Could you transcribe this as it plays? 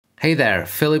Hey there,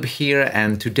 Philip here,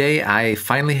 and today I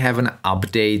finally have an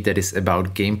update that is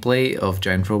about gameplay of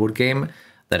Giant Robot Game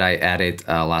that I added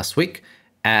last week,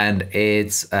 and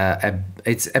it's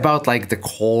about like the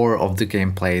core of the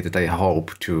gameplay that I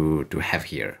hope to have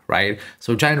here, right?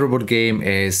 So Giant Robot Game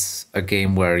is a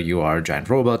game where you are a giant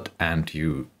robot and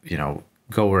you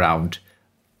go around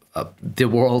the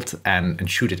world and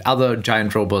shoot at other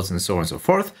giant robots and so on and so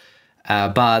forth,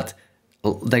 but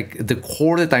like the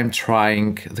core that I'm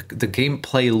trying, the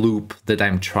gameplay loop that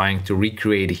I'm trying to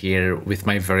recreate here with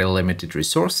my very limited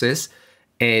resources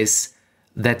is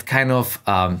that kind of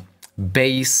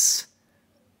base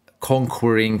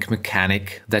conquering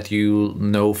mechanic that you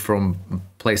know from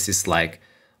places like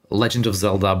Legend of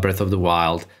Zelda, Breath of the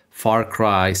Wild, Far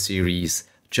Cry series,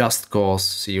 Just Cause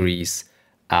series,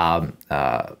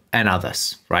 and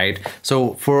others, right?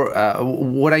 So for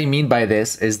what I mean by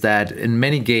this is that in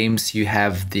many games you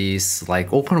have these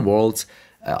like open worlds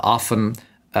often,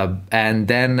 and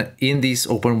then in these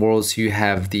open worlds you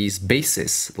have these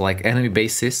bases, like enemy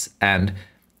bases, and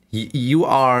you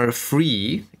are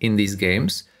free in these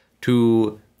games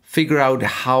to figure out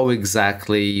how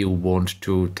exactly you want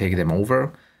to take them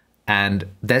over. And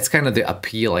that's kind of the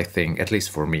appeal, I think, at least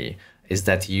for me, is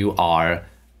that you are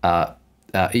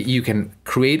you can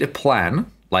create a plan,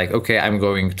 like, okay, I'm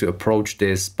going to approach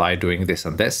this by doing this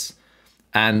and this.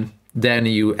 And then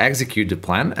you execute the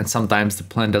plan, and sometimes the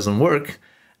plan doesn't work,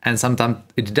 and sometimes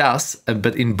it does.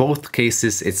 But in both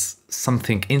cases, it's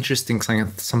something interesting,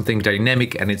 something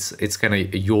dynamic, and it's kind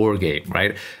of your game,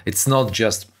 right? It's not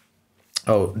just,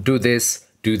 oh, do this,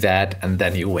 do that, and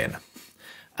then you win.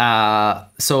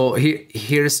 So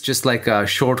here's just like a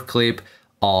short clip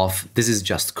of This Is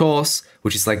Just Cause,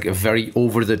 which is like a very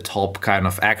over-the-top kind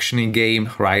of actiony game,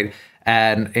 right?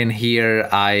 And in here,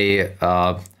 I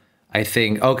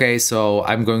think, okay, so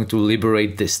I'm going to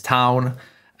liberate this town.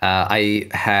 I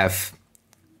have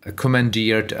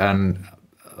commandeered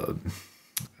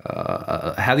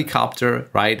a helicopter,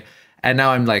 right? And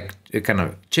now I'm like kind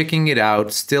of checking it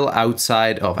out, still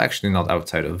outside of, actually not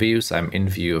outside of views, I'm in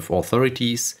view of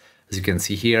authorities, as you can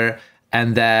see here.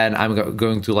 And then I'm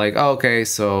going to like, oh, okay,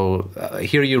 so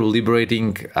here you're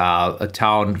liberating a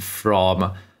town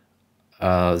from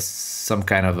some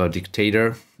kind of a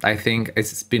dictator, I think.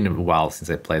 It's been a while since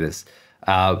I played this.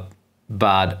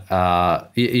 But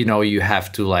you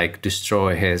have to like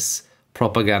destroy his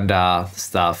propaganda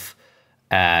stuff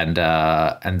and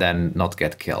then not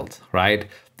get killed, right?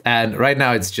 And right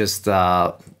now it's just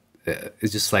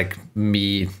like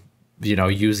me,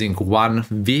 using one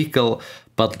vehicle,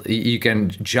 but you can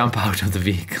jump out of the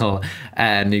vehicle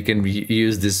and you can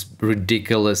use this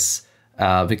ridiculous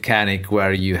mechanic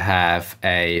where you have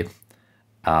a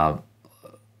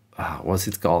what's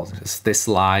it called? It's this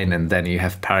line, and then you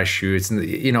have parachutes, and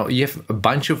you have a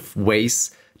bunch of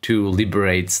ways to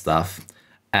liberate stuff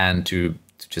and to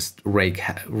just wreak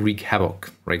havoc.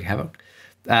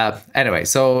 Anyway,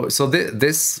 so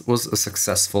this was a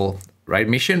successful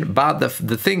mission, but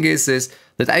the thing is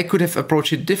that I could have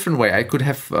approached it a different way. I could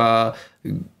have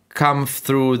come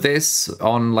through this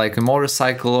on like a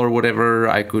motorcycle or whatever.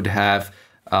 I could have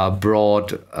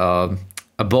brought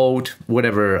a boat,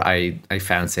 whatever I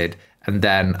fancied, and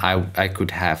then I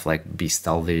could have like be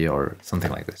stealthy or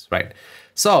something like this, right?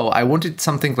 So I wanted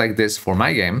something like this for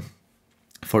my game,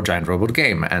 for Giant Robot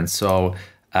Game, and so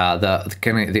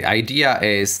the idea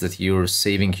is that you're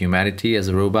saving humanity as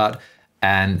a robot,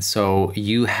 and so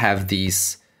you have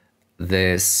these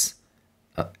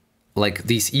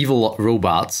evil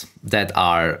robots that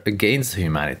are against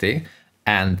humanity,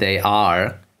 and they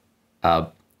are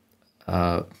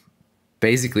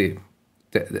basically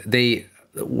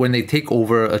when they take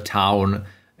over a town,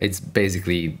 it's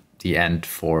basically the end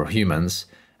for humans.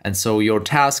 And so your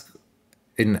task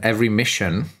in every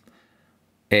mission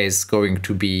is going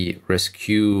to be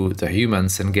rescue the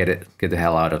humans and get the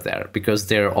hell out of there, because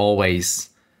there's always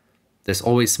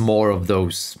more of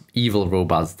those evil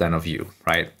robots than of you,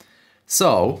 right?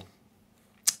 So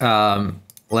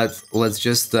let's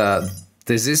just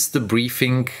this is the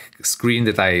briefing screen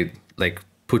that I like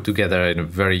put together in a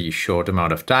very short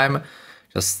amount of time,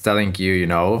 just telling you,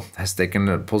 has taken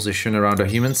a position around a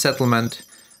human settlement.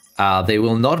 They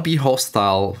will not be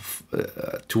hostile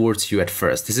towards you at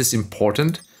first. This is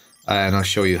important, and I'll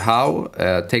show you how.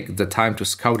 Take the time to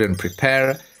scout and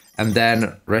prepare, and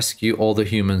then rescue all the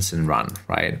humans and run,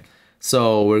 right?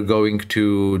 So we're going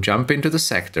to jump into the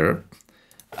sector,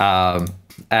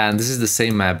 and this is the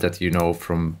same map that you know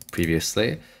from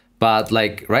previously. But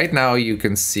like right now you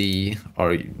can see,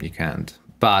 or you can't,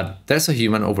 but there's a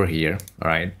human over here, all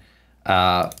right?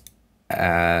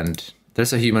 And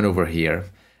there's a human over here.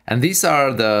 And these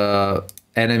are the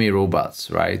enemy robots,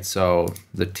 right? So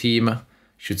the team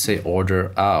should say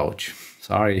order. Ouch.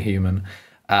 Sorry, human.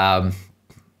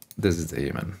 This is the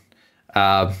human.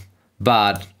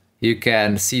 But you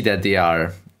can see that they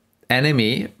are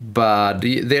enemy, but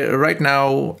they're right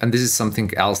now, and this is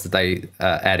something else that I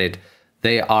added,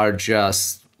 they are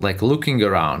just like looking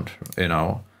around, you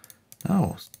know.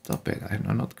 No, stop it.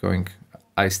 I'm not going.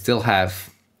 I still have,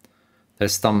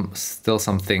 there's still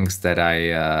some things that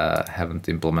I haven't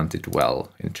implemented well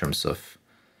in terms of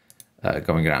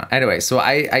going around. Anyway, so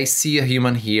I see a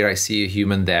human here, I see a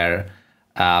human there,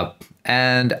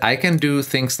 and I can do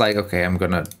things like, okay, I'm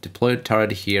gonna deploy a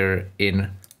turret here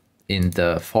in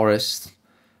the forest.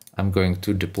 I'm going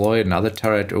to deploy another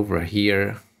turret over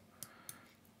here.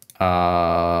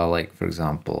 Like for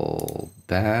example,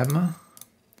 bam.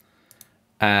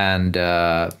 And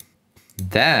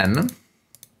then,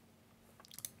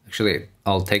 actually,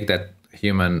 I'll take that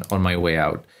human on my way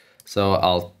out. So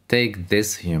I'll take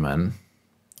this human.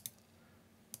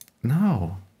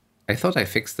 No, I thought I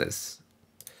fixed this.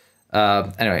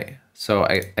 Anyway, so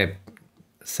I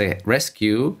say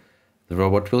rescue, the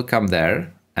robot will come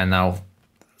there, and now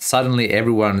suddenly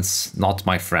everyone's not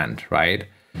my friend, right?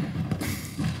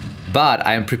 But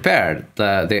I am prepared.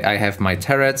 I have my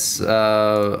turrets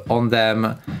on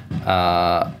them.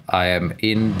 I am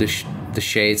in the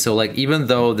shade. So like, even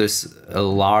though there's a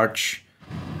large,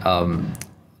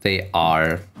 they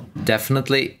are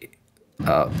definitely,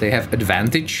 they have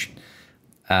advantage.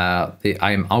 I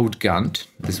am outgunned.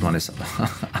 This one is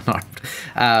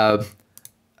unarmed.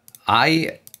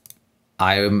 I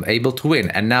am able to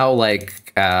win. And now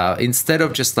like, instead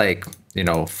of just like, you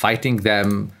know, fighting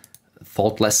them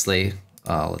thoughtlessly,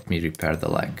 let me repair the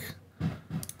leg.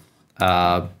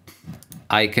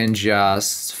 I can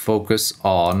just focus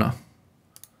on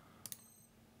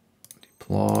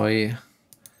deploy.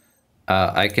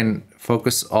 I can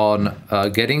focus on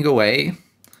getting away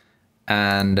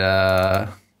and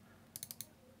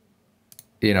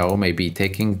you know, maybe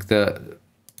taking the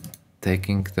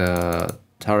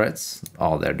turrets.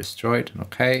 Oh, they're destroyed.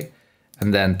 Okay,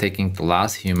 and then taking the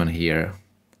last human here.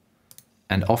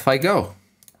 And off I go,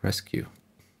 rescue,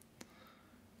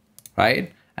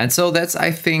 right? And so that's, I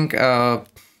think,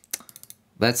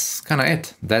 that's kind of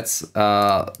it.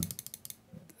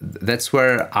 That's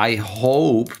where I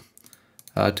hope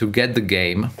to get the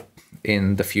game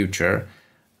in the future.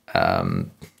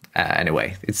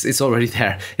 Anyway, it's already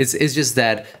there. It's just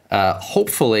that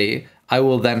hopefully I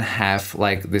will then have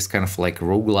like this kind of like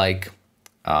roguelike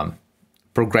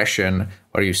progression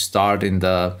where you start in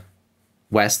the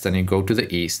west and you go to the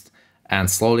east, and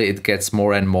slowly it gets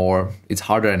more and more, it's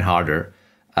harder and harder,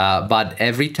 but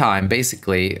every time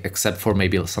basically, except for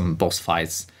maybe some boss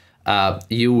fights,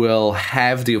 you will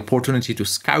have the opportunity to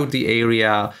scout the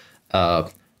area,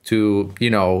 to, you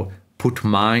know, put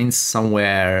mines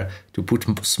somewhere, to put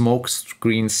smoke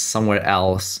screens somewhere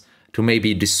else, to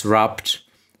maybe disrupt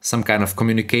some kind of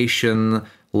communication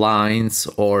lines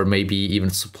or maybe even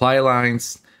supply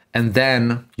lines, and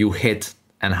then you hit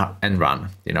and run,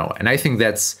 you know. And I think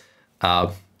that's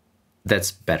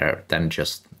better than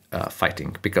just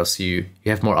fighting, because you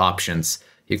have more options.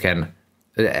 You can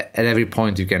at every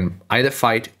point you can either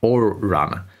fight or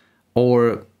run,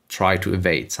 or try to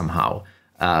evade somehow,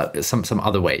 some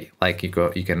other way. Like you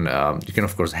can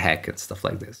of course hack and stuff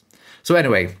like this. So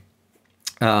anyway,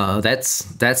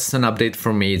 that's an update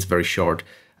from me. It's very short.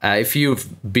 If you've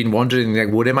been wondering, like,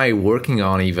 what am I working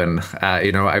on even?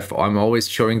 You know, I'm always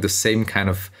showing the same kind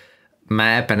of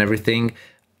map and everything.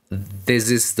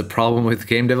 This is the problem with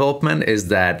game development, is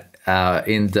that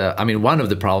one of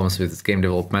the problems with game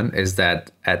development is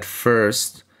that at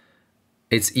first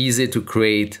it's easy to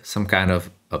create some kind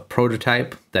of a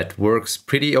prototype that works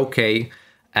pretty okay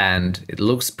and it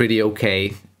looks pretty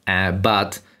okay,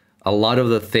 but a lot of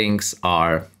the things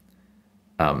are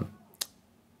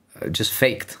just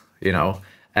faked, you know.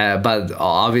 But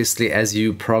obviously, as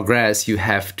you progress, you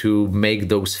have to make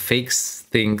those fake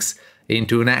things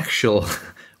into an actual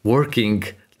working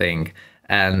thing.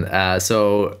 And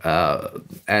so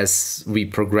as we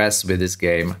progress with this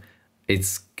game,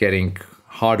 it's getting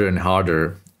harder and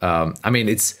harder. I mean,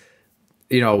 it's,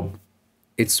 you know,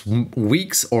 it's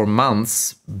weeks or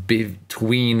months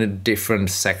between different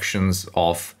sections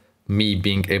of me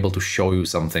being able to show you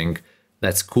something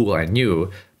that's cool and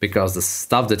new, because the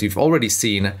stuff that you've already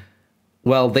seen,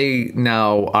 well, they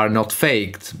now are not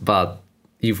faked, but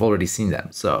you've already seen them.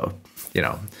 So, you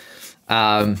know,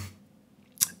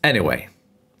 anyway,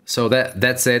 so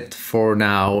that's it for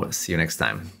now. See you next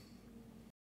time.